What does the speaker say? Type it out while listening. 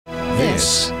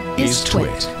This is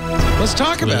TWiT. Let's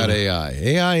talk about AI.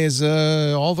 AI is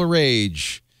all the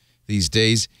rage these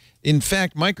days. In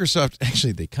fact, Microsoft,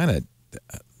 actually, they kind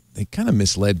of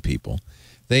misled people.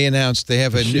 They announced they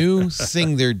have a new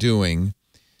thing they're doing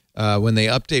when they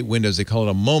update Windows. They call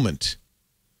it a moment.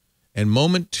 And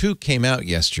Moment 2 came out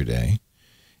yesterday,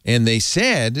 and they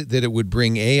said that it would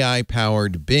bring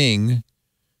AI-powered Bing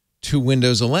to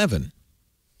Windows 11.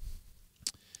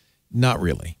 Not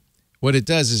really. What it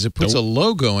does is it puts a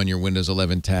logo on your Windows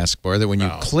 11 taskbar that when you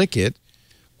click it,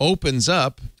 opens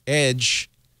up Edge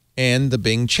and the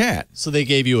Bing chat. So they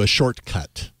gave you a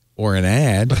shortcut. Or an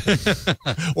ad.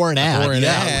 Or an ad. Or an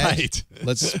ad. Right.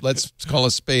 Let's call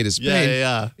a spade a spade.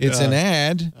 Yeah. It's an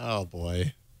ad. Oh, boy.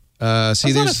 See,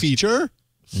 That's not a feature.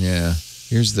 Yeah.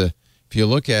 Here's the, if you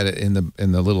look at it in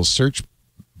the little search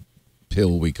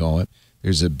pill, we call it,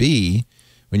 there's a B.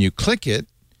 When you click it,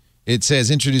 it says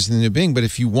introducing the new Bing, but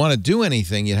if you want to do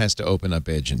anything, it has to open up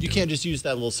Edge and You can't just use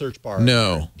that little search bar.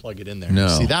 No. Plug it in there. No.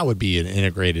 See, that would be an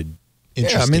integrated,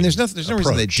 interesting I mean, there's no reason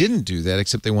they approach. didn't do that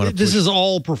except they want to This is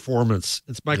all performance.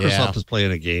 It's Microsoft is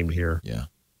playing a game here. Yeah.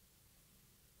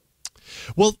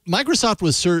 Well, Microsoft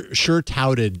was sure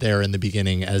touted there in the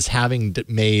beginning as having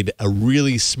made a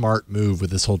really smart move with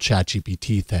this whole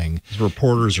ChatGPT thing. These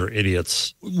reporters are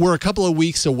idiots. We're a couple of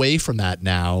weeks away from that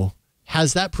now.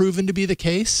 Has that proven to be the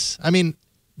case? I mean,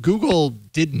 Google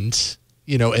didn't,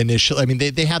 initially. I mean, they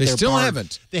had They their still Bard,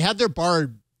 haven't. They had their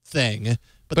Bard thing,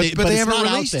 but they it's haven't not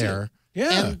out released there. it.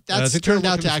 Yeah. And that's think turned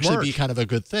they're out to looking actually smart. be kind of a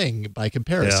good thing by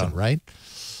comparison, right?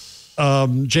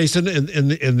 Jason,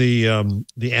 in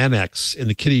the annex, in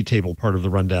the kitty table part of the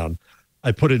rundown,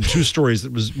 I put in two stories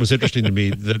that was interesting to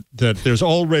me, that there's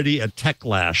already a tech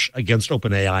lash against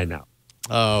OpenAI now.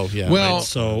 Oh, yeah. Well, Right,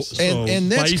 so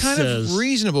and that's Vice kind says, of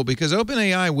reasonable because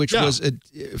OpenAI, which was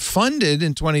funded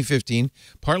in 2015,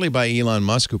 partly by Elon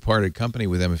Musk, who parted company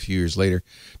with them a few years later,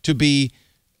 to be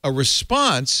a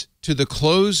response to the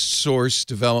closed source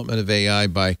development of AI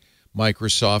by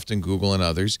Microsoft and Google and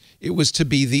others. It was to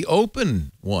be the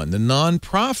open one, the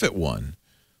nonprofit one.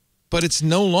 But it's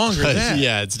no longer that.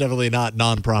 Yeah, it's definitely not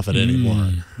nonprofit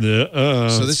anymore.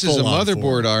 So this is a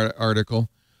motherboard article.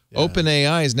 Yeah.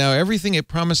 OpenAI is now everything it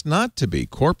promised not to be: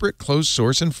 corporate, closed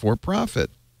source, and for profit.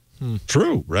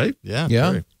 True, right? Yeah.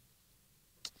 Yeah.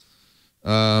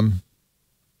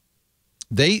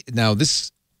 Now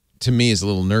this to me is a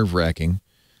little nerve-wracking.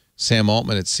 Sam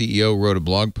Altman at CEO wrote a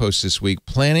blog post this week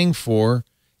planning for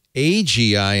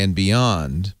AGI and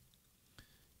beyond.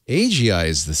 AGI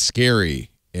is the scary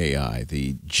AI,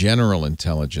 the general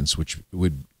intelligence, which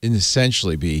would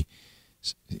essentially be,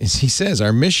 as he says,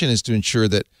 our mission is to ensure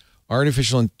that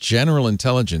artificial and general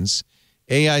intelligence,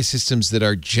 AI systems that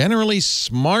are generally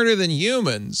smarter than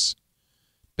humans,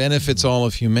 benefits all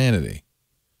of humanity.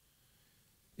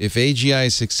 If AGI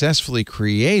is successfully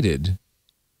created,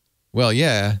 well,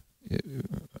 yeah,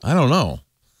 I don't know.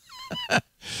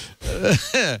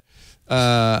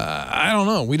 I don't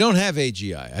know. We don't have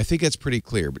AGI. I think that's pretty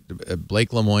clear. But Blake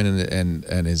Lemoine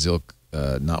and his ilk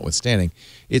notwithstanding,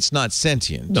 it's not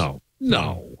sentient.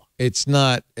 No. It's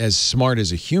not as smart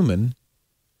as a human.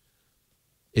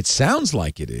 It sounds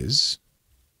like it is.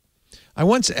 I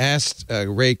once asked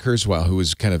Ray Kurzweil, who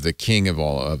was kind of the king of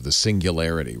all of the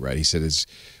singularity, right? He said, "Is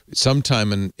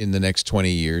sometime in the next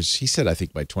 20 years," he said, I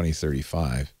think by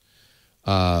 2035,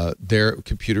 their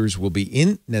computers will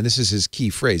be now this is his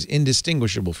key phrase,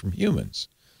 indistinguishable from humans.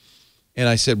 And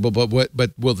I said, well,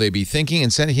 but will they be thinking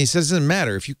and sending? He says, it doesn't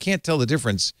matter. If you can't tell the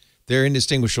difference, they're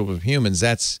indistinguishable from humans.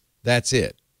 That's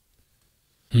it.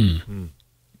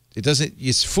 It doesn't,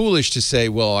 it's foolish to say,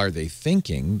 well, are they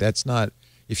thinking? That's not,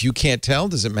 if you can't tell,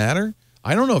 does it matter?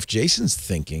 I don't know if Jason's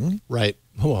thinking. Right.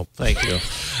 Well, thank you.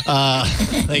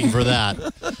 Thank you for that.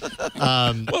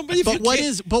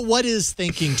 But what is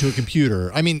thinking to a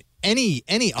computer? I mean,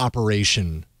 any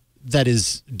operation that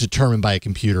is determined by a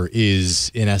computer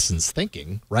is, in essence,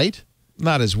 thinking, right?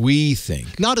 Not as we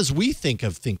think. Not as we think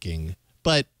of thinking,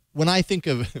 but when I think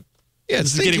of... Yeah,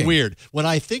 this is getting weird. When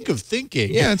I think of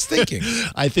thinking... Yeah, it's thinking.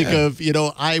 I think of,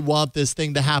 I want this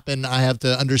thing to happen. I have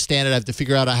to understand it. I have to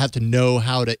figure out. I have to know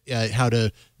how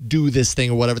to do this thing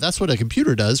or whatever. That's what a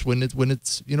computer does when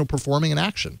it's performing an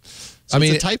action. So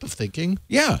it's a type of thinking.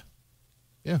 Yeah.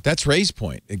 Yeah. That's Ray's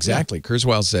point. Exactly. Yeah.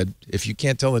 Kurzweil said, if you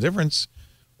can't tell the difference,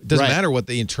 it doesn't matter what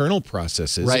the internal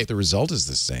process is if the result is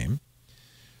the same.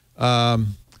 Now,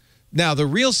 the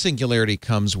real singularity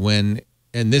comes when...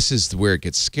 And this is where it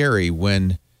gets scary,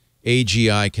 when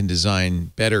AGI can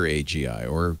design better AGI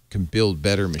or can build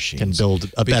better machines. Can build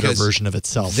a better version of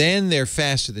itself. Then they're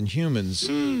faster than humans.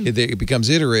 It becomes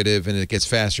iterative and it gets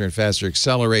faster and faster,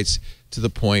 accelerates to the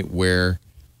point where,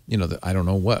 I don't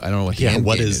know what the end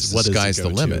what game is The what sky's is the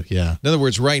limit. Yeah. In other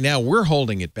words, right now we're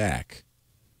holding it back.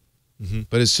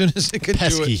 But as soon as it can do it,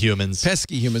 pesky humans.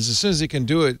 As soon as it can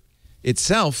do it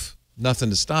itself, nothing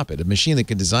to stop it. A machine that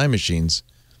can design machines,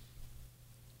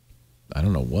 I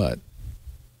don't know what,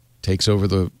 takes over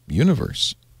the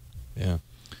universe. Yeah.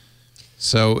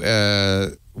 So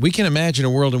we can imagine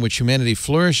a world in which humanity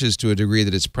flourishes to a degree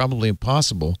that it's probably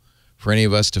impossible for any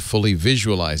of us to fully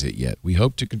visualize it yet. We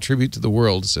hope to contribute to the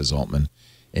world, says Altman,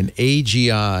 an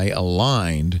AGI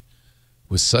aligned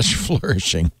with such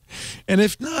flourishing. And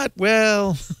if not,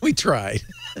 well, we tried.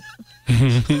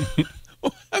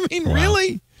 I mean,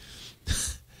 really?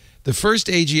 The first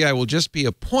AGI will just be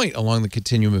a point along the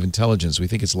continuum of intelligence. We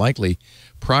think it's likely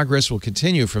progress will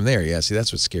continue from there. Yeah, see,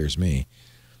 that's what scares me.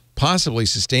 Possibly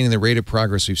sustaining the rate of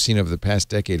progress we've seen over the past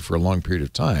decade for a long period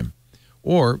of time.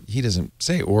 Or, he doesn't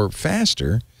say, or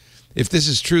faster. If this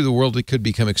is true, the world could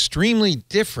become extremely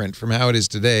different from how it is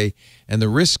today, and the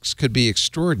risks could be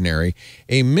extraordinary.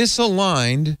 A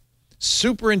misaligned,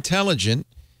 superintelligent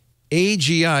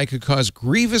AGI could cause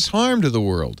grievous harm to the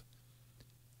world.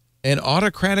 An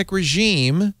autocratic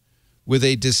regime with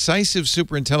a decisive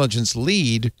superintelligence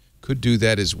lead could do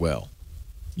that as well.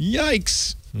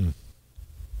 Yikes.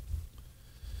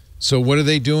 So what are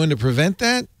they doing to prevent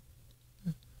that?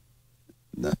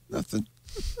 Nothing.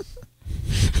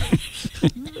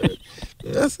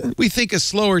 Nothing. We think a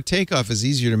slower takeoff is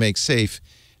easier to make safe,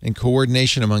 and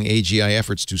coordination among AGI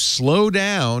efforts to slow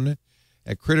down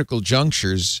at critical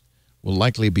junctures will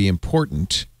likely be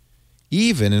important.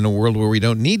 Even in a world where we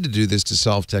don't need to do this to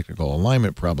solve technical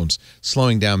alignment problems,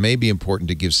 slowing down may be important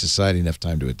to give society enough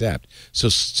time to adapt. So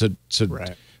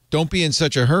right. Don't be in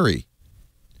such a hurry.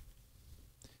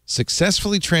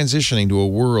 Successfully transitioning to a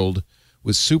world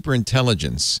with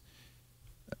superintelligence,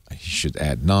 I should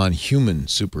add non-human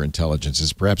superintelligence,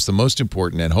 is perhaps the most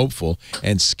important and hopeful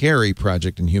and scary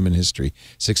project in human history.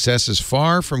 Success is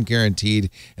far from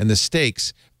guaranteed, and the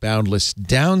stakes, boundless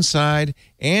downside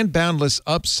and boundless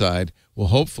upside, will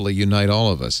hopefully unite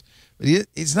all of us. But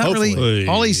it's not really,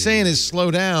 all he's saying is slow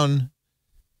down.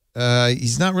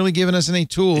 He's not really giving us any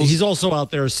tools. He's also out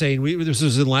there saying, this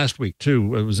was in last week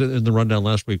too, it was in the rundown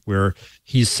last week, where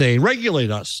he's saying,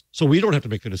 regulate us so we don't have to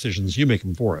make the decisions, you make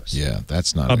them for us. Yeah,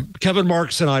 that's not Kevin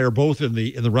Marks and I are both in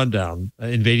the rundown,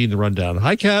 invading the rundown.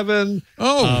 Hi, Kevin.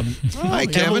 Hi,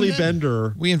 Kevin. Emily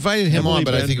Bender. We invited him on,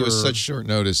 but I think it was such short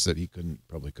notice that he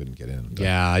probably couldn't get in.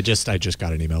 Yeah, I just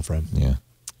got an email from him. Yeah.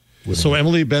 So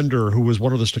Emily Bender, who was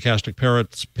one of the Stochastic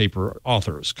Parrots paper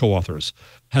co-authors,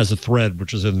 has a thread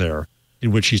which is in there in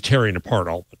which she's tearing apart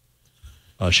Altman.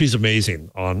 She's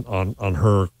amazing on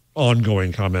her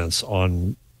ongoing comments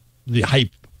on the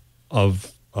hype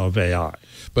of AI.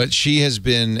 But she has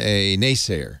been a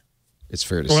naysayer, it's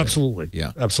fair to say. Oh, absolutely.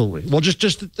 Yeah. Absolutely. Well,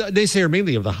 just a naysayer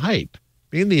mainly of the hype,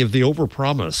 mainly of the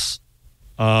overpromise.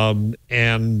 So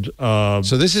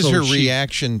this is her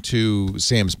reaction to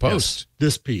Sam's post. Yes,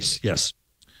 this piece, yes.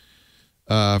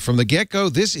 From the get-go,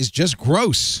 this is just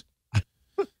gross.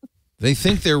 They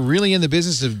think they're really in the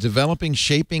business of developing,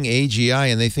 shaping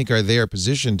AGI, and they think they are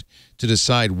positioned to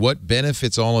decide what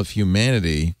benefits all of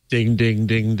humanity. Ding, ding,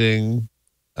 ding, ding.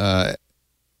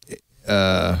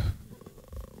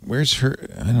 Where's her?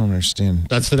 I don't understand.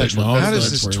 That's the next one. How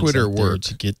does this Twitter work?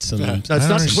 To get some, that's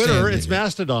not Twitter. It's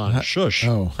Mastodon. Shush.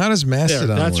 Oh, how does Mastodon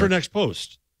work? That's her next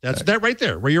post. That's that right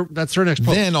there. That's her next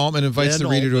post. Then Altman invites the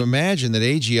reader to imagine that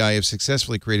AGI, if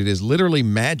successfully created, is literally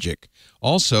magic.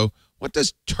 Also, what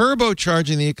does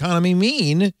turbocharging the economy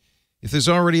mean if there's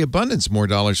already abundance? More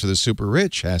dollars for the super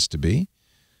rich has to be.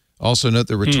 Also note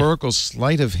the rhetorical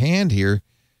sleight of hand here.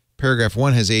 Paragraph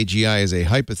 1 has AGI as a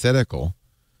hypothetical,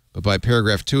 but by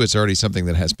paragraph 2, it's already something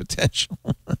that has potential.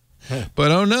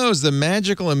 But oh no, the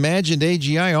magical imagined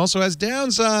AGI also has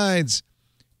downsides.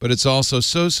 But it's also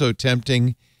so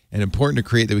tempting and important to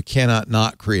create that we cannot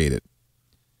not create it.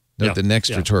 Note the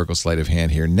next rhetorical sleight of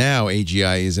hand here. Now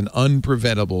AGI is an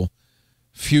unpreventable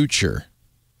future.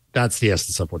 That's the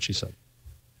essence of what she said.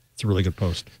 It's a really good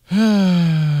post.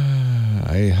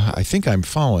 I think I'm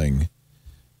following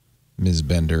Ms.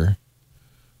 Bender,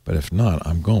 but if not,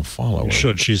 I'm going to follow her. You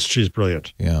should. She's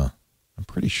brilliant. Yeah, I'm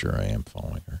pretty sure I am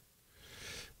following her.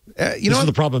 This is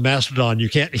the problem with Mastodon. You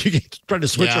can't try to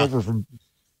switch over from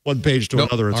one page to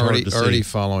another. It's hard to see. Already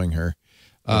following her.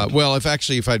 Well,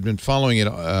 if I'd been following it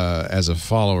as a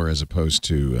follower as opposed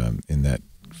to in that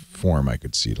form, I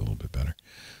could see it a little bit better.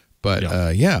 But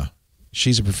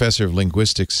she's a professor of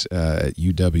linguistics at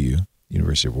UW,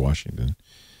 University of Washington.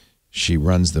 She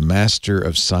runs the Master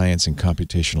of Science in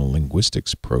Computational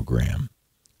Linguistics program.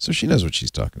 So she knows what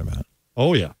she's talking about.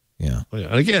 Oh, yeah. Yeah. Oh, yeah.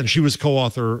 And again, she was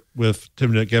co-author with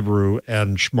Timnit Gebru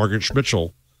and Margaret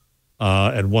Schmitchell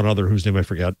and one other whose name I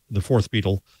forget, the fifth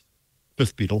Beatle,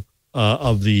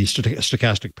 of the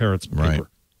stochastic parents paper, Right.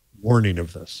 warning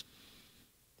of this.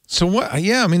 So what?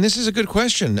 Yeah, I mean, this is a good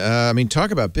question. I mean, talk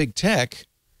about big tech.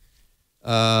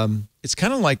 It's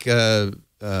kind of like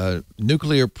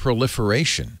nuclear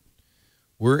proliferation.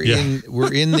 We're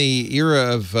in the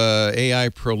era of AI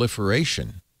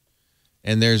proliferation,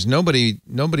 and there's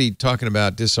nobody talking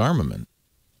about disarmament.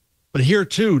 But here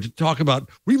too, to talk about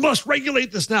we must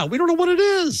regulate this now. We don't know what it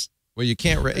is. Well, you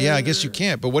can't. Yeah, I guess you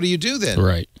can't. But what do you do then?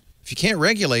 Right. If you can't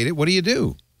regulate it, what do you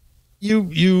do?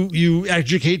 You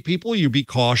educate people. You be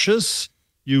cautious.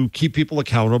 You keep people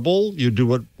accountable. You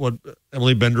do what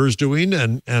Emily Bender is doing,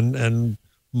 and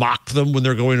mock them when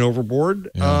they're going overboard.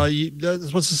 Yeah.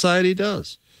 That's what society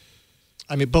does.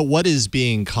 I mean, but what is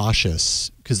being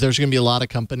cautious? Because there's going to be a lot of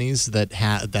companies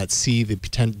that see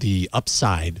the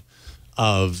upside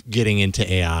of getting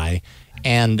into AI,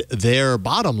 and their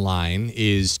bottom line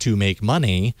is to make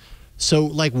money. So,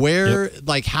 like,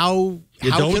 how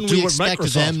can we expect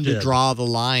them to draw the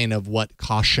line of what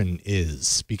caution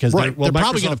is? Because they're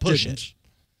probably going to push it.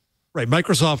 Right.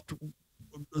 Microsoft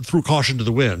threw caution to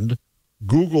the wind.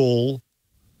 Google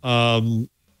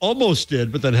almost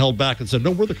did, but then held back and said,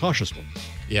 no, we're the cautious ones.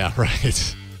 Yeah,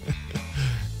 right.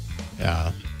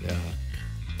 Yeah.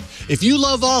 If you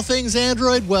love all things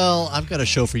Android, well, I've got a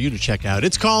show for you to check out.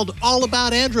 It's called All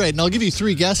About Android, and I'll give you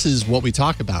 3 guesses what we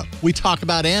talk about. We talk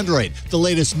about Android, the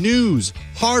latest news,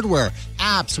 hardware,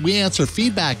 apps. We answer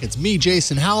feedback. It's me,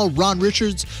 Jason Howell, Ron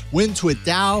Richards, TWiT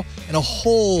DAO, and a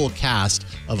whole cast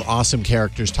of awesome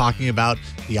characters talking about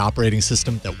the operating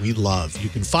system that we love. You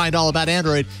can find All About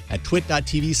Android at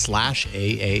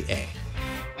twit.tv/AAA.